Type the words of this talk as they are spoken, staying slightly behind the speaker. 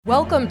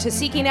Welcome to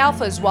Seeking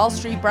Alpha's Wall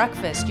Street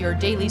Breakfast, your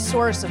daily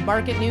source of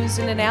market news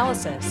and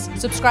analysis.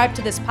 Subscribe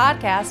to this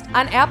podcast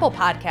on Apple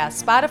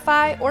Podcasts,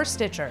 Spotify, or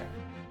Stitcher.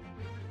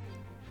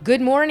 Good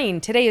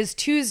morning. Today is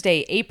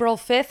Tuesday, April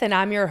 5th, and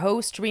I'm your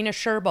host, Rena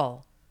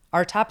Sherbel.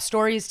 Our top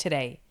stories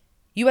today: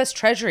 U.S.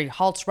 Treasury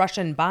halts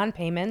Russian bond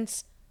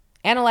payments,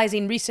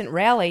 analyzing recent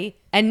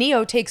rally, and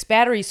NIO takes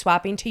battery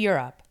swapping to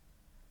Europe.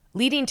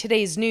 Leading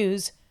today's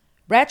news,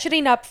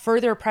 ratcheting up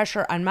further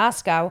pressure on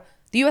Moscow,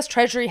 the U.S.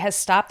 Treasury has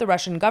stopped the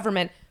Russian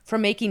government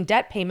from making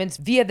debt payments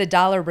via the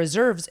dollar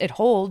reserves it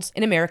holds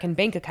in American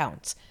bank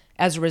accounts.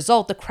 As a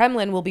result, the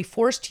Kremlin will be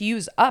forced to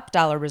use up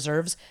dollar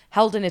reserves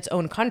held in its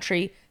own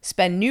country,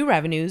 spend new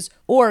revenues,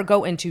 or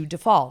go into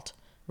default.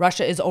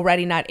 Russia is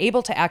already not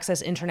able to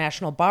access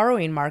international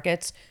borrowing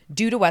markets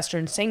due to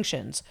Western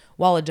sanctions,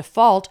 while a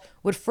default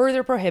would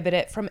further prohibit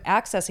it from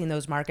accessing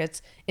those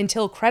markets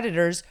until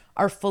creditors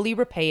are fully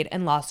repaid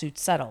and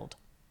lawsuits settled.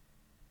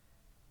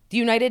 The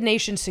United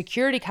Nations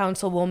Security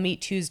Council will meet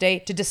Tuesday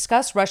to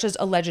discuss Russia's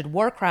alleged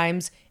war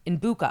crimes in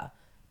Bucha.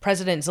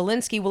 President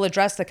Zelensky will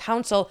address the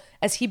council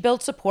as he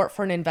builds support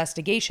for an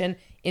investigation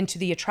into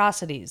the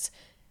atrocities.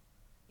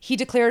 He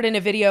declared in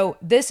a video,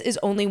 "This is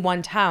only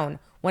one town,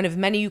 one of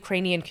many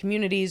Ukrainian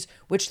communities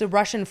which the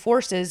Russian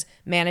forces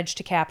managed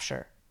to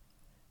capture."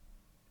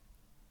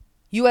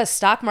 U.S.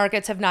 stock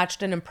markets have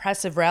notched an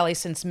impressive rally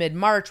since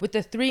mid-March, with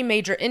the three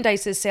major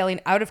indices sailing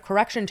out of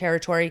correction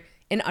territory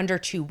in under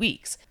 2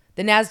 weeks.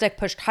 The Nasdaq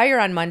pushed higher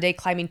on Monday,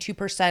 climbing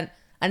 2%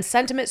 on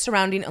sentiment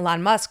surrounding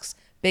Elon Musk's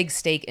big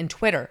stake in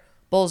Twitter.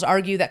 Bulls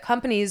argue that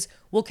companies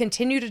will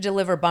continue to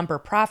deliver bumper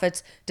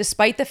profits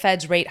despite the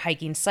Fed's rate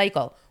hiking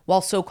cycle, while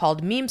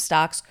so-called meme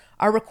stocks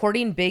are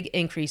recording big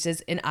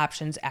increases in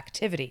options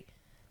activity.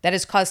 That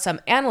has caused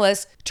some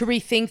analysts to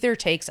rethink their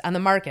takes on the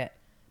market.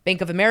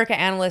 Bank of America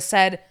analysts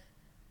said,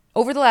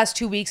 over the last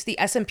 2 weeks, the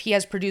S&P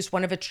has produced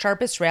one of its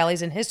sharpest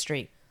rallies in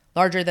history,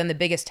 larger than the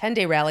biggest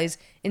 10-day rallies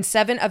in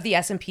 7 of the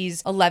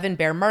S&P's 11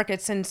 bear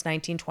markets since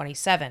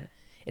 1927.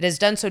 It has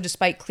done so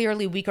despite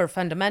clearly weaker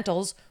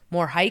fundamentals,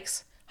 more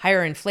hikes,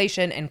 higher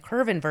inflation, and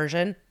curve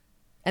inversion,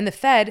 and the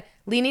Fed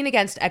leaning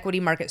against equity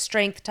market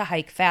strength to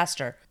hike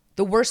faster.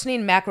 The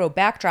worsening macro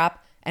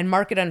backdrop and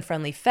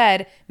market-unfriendly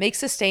Fed make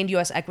sustained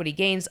U.S. equity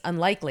gains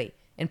unlikely.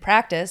 In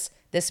practice,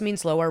 this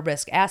means lower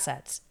risk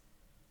assets.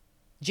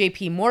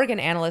 J.P. Morgan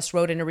analysts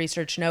wrote in a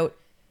research note,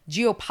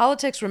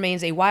 "Geopolitics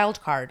remains a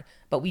wild card,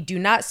 but we do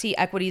not see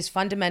equity's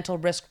fundamental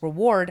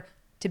risk-reward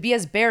to be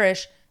as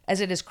bearish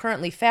as it is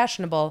currently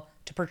fashionable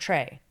to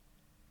portray."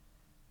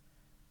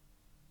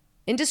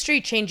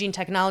 Industry-changing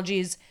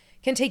technologies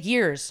can take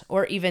years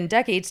or even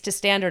decades to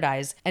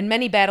standardize, and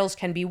many battles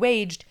can be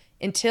waged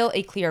until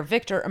a clear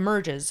victor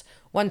emerges.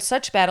 One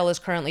such battle is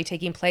currently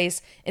taking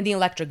place in the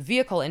electric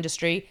vehicle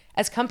industry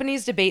as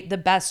companies debate the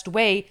best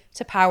way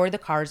to power the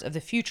cars of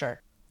the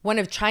future. One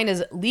of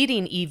China's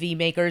leading EV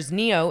makers,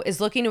 NIO,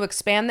 is looking to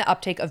expand the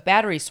uptake of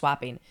battery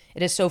swapping.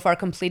 It has so far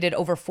completed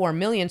over 4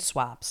 million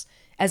swaps,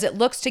 as it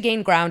looks to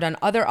gain ground on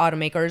other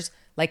automakers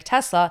like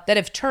Tesla that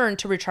have turned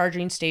to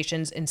recharging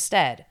stations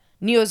instead.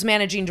 NIO's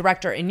managing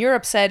director in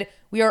Europe said,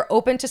 "We are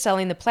open to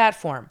selling the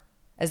platform,"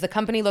 as the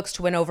company looks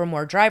to win over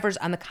more drivers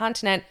on the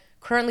continent,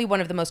 currently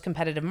one of the most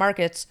competitive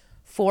markets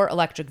for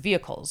electric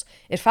vehicles.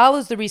 It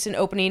follows the recent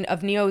opening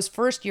of NIO's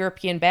first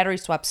European battery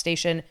swap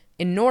station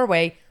in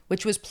Norway,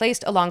 which was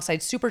placed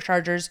alongside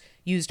superchargers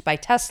used by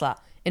Tesla,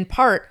 in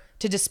part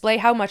to display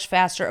how much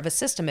faster of a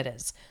system it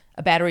is.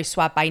 A battery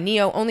swap by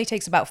NIO only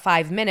takes about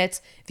 5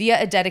 minutes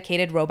via a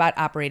dedicated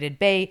robot-operated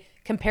bay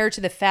compared to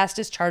the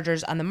fastest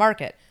chargers on the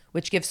market,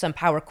 which give some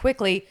power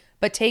quickly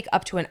but take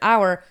up to an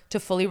hour to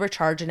fully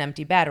recharge an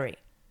empty battery.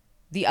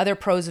 The other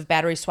pros of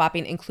battery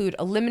swapping include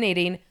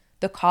eliminating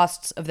the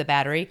costs of the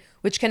battery,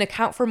 which can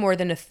account for more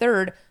than a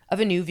third of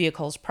a new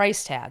vehicle's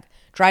price tag.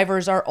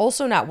 Drivers are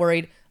also not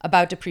worried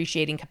about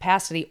depreciating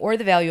capacity or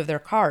the value of their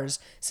cars,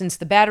 since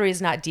the battery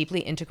is not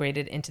deeply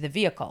integrated into the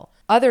vehicle.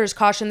 Others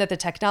caution that the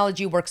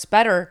technology works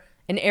better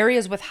in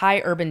areas with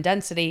high urban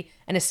density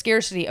and a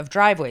scarcity of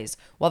driveways,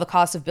 while the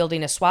cost of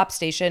building a swap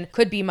station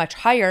could be much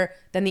higher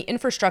than the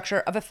infrastructure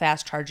of a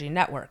fast charging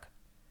network.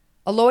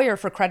 A lawyer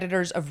for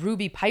creditors of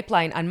Ruby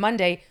Pipeline on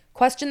Monday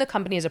questioned the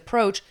company's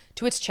approach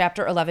to its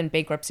Chapter 11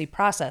 bankruptcy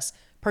process,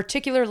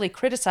 particularly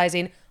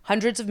criticizing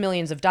hundreds of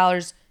millions of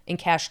dollars in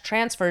cash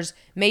transfers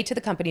made to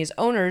the company's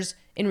owners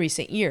in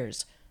recent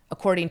years.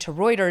 According to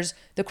Reuters,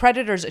 the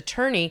creditor's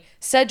attorney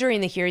said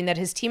during the hearing that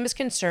his team is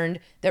concerned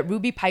that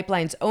Ruby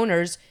Pipeline's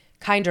owners,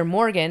 Kinder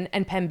Morgan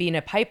and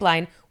Pembina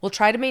Pipeline, will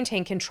try to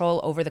maintain control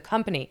over the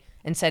company,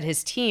 and said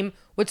his team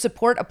would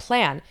support a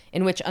plan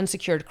in which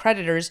unsecured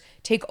creditors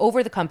take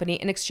over the company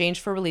in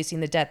exchange for releasing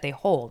the debt they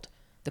hold.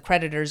 The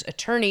creditor's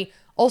attorney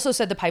also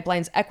said the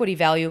pipeline's equity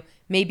value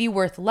may be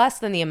worth less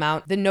than the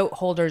amount the note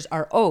holders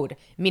are owed,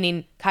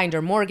 meaning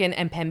Kinder Morgan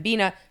and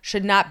Pembina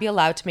should not be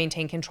allowed to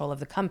maintain control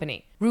of the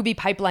company. Ruby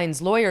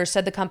Pipeline's lawyer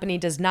said the company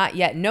does not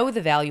yet know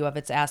the value of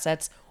its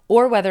assets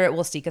or whether it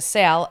will seek a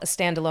sale, a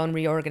standalone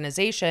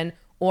reorganization,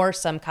 or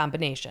some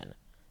combination.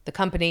 The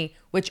company,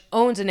 which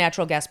owns a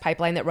natural gas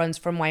pipeline that runs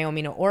from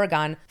Wyoming to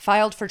Oregon,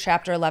 filed for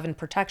Chapter 11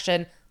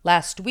 protection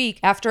last week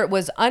after it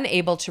was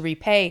unable to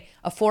repay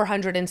a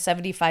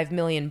 $475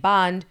 million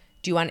bond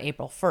due on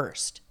April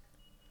 1st.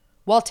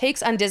 While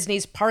takes on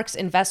Disney's Parks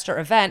Investor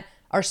event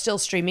are still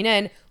streaming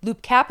in,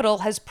 Loop Capital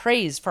has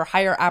praised for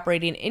higher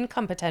operating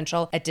income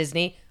potential at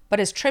Disney, but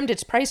has trimmed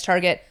its price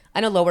target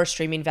on a lower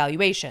streaming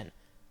valuation.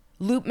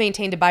 Loop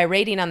maintained a buy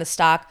rating on the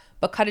stock,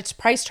 but cut its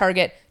price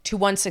target to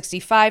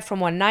 $165 from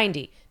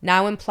 $190,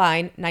 now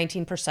implying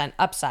 19%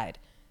 upside.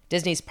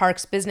 Disney's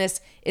parks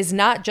business is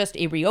not just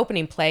a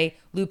reopening play,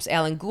 Loop's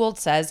Alan Gould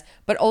says,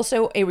 but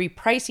also a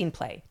repricing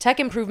play. Tech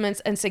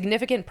improvements and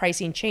significant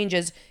pricing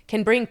changes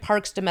can bring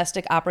parks'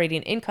 domestic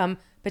operating income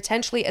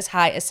potentially as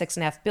high as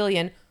 $6.5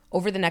 billion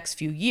over the next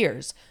few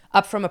years,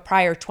 up from a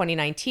prior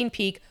 2019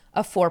 peak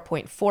of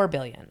 $4.4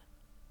 billion.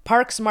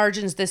 Parks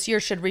margins this year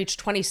should reach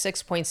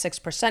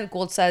 26.6%,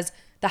 Gould says,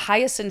 the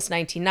highest since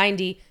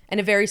 1990, and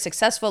a very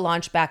successful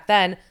launch back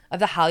then of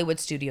the Hollywood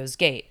Studios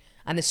Gate.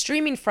 On the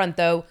streaming front,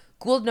 though,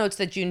 Gould notes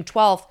that June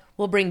 12th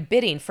will bring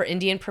bidding for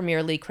Indian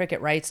Premier League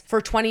cricket rights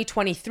for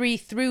 2023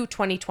 through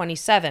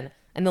 2027,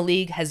 and the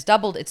league has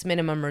doubled its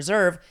minimum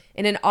reserve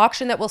in an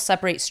auction that will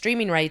separate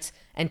streaming rights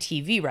and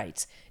TV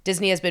rights.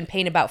 Disney has been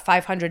paying about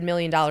 $500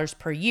 million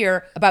per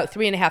year, about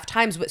 3.5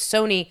 times what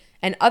Sony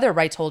and other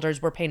rights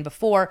holders were paying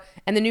before,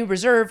 and the new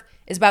reserve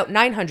is about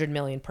 $900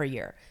 million per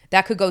year.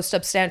 That could go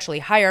substantially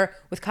higher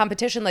with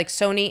competition like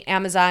Sony,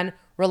 Amazon,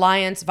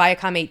 Reliance,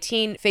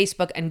 Viacom18,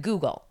 Facebook, and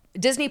Google.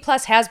 Disney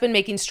Plus has been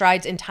making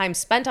strides in time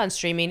spent on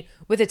streaming,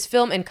 with its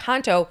film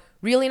Encanto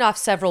reeling off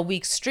several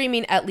weeks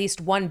streaming at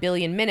least 1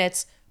 billion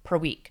minutes per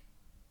week.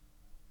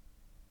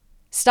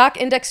 Stock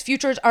index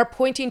futures are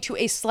pointing to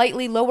a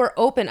slightly lower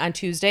open on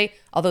Tuesday,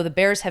 although the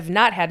bears have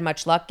not had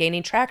much luck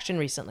gaining traction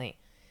recently.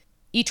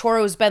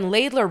 eToro's Ben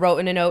Laidler wrote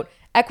in a note,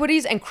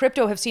 equities and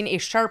crypto have seen a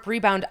sharp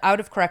rebound out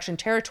of correction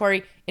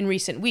territory in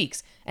recent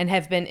weeks and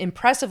have been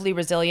impressively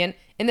resilient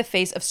in the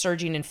face of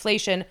surging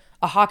inflation,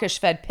 a hawkish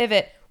Fed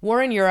pivot,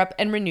 war in Europe,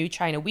 and renewed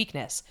China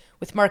weakness.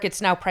 With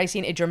markets now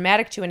pricing a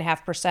dramatic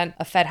 2.5%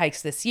 of Fed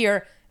hikes this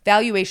year,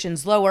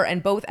 valuations lower,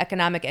 and both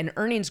economic and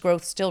earnings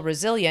growth still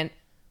resilient,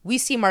 we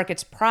see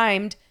markets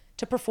primed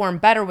to perform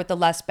better with the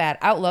less bad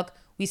outlook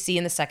we see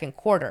in the second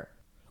quarter.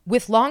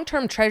 With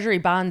long-term Treasury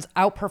bonds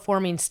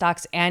outperforming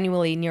stocks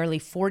annually nearly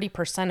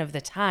 40% of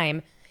the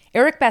time,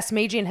 Eric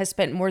Basmajian has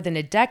spent more than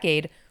a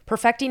decade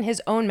perfecting his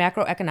own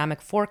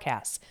macroeconomic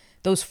forecasts.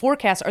 Those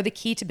forecasts are the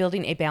key to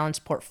building a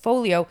balanced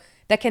portfolio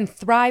that can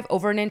thrive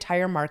over an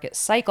entire market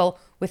cycle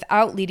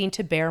without leading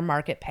to bear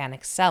market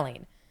panic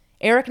selling.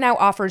 Eric now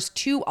offers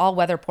 2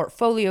 all-weather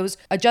portfolios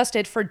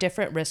adjusted for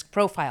different risk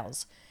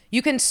profiles.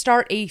 You can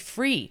start a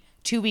free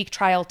 2-week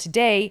trial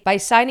today by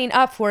signing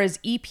up for his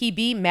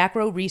EPB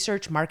Macro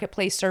Research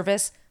Marketplace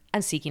service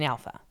on Seeking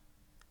Alpha.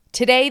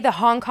 Today, the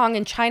Hong Kong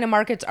and China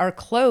markets are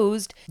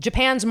closed.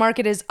 Japan's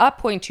market is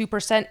up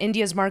 0.2%.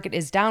 India's market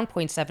is down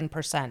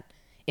 0.7%.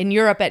 In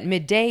Europe at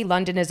midday,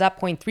 London is up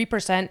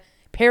 0.3%.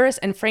 Paris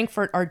and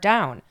Frankfurt are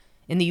down.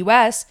 In the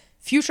U.S.,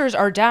 futures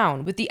are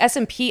down, with the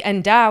S&P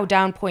and Dow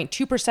down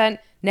 0.2%,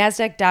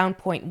 Nasdaq down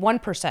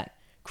 0.1%.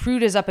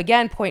 Crude is up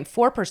again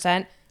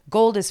 0.4%,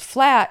 gold is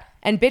flat,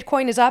 and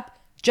Bitcoin is up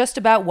just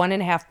about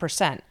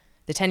 1.5%.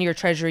 The 10-year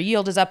Treasury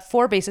yield is up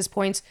 4 basis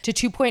points to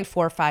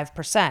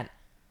 2.45%.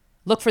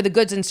 Look for the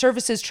Goods and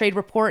Services Trade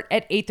Report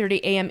at 8:30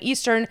 a.m.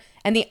 Eastern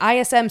and the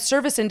ISM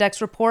Service Index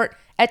Report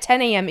at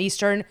 10 a.m.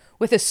 Eastern,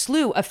 with a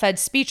slew of Fed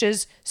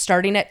speeches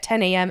starting at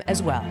 10 a.m.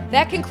 as well.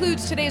 That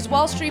concludes today's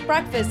Wall Street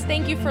Breakfast.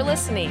 Thank you for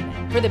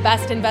listening. For the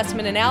best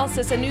investment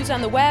analysis and news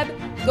on the web,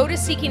 go to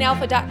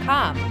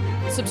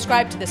seekingalpha.com.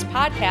 Subscribe to this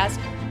podcast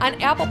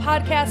on Apple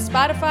Podcasts,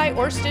 Spotify,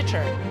 or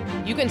Stitcher.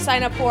 You can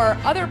sign up for our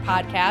other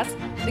podcasts,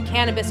 the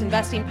Cannabis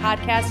Investing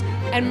Podcast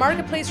and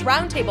Marketplace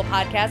Roundtable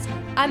Podcast,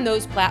 on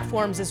those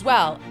platforms as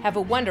well. Have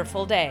a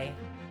wonderful day.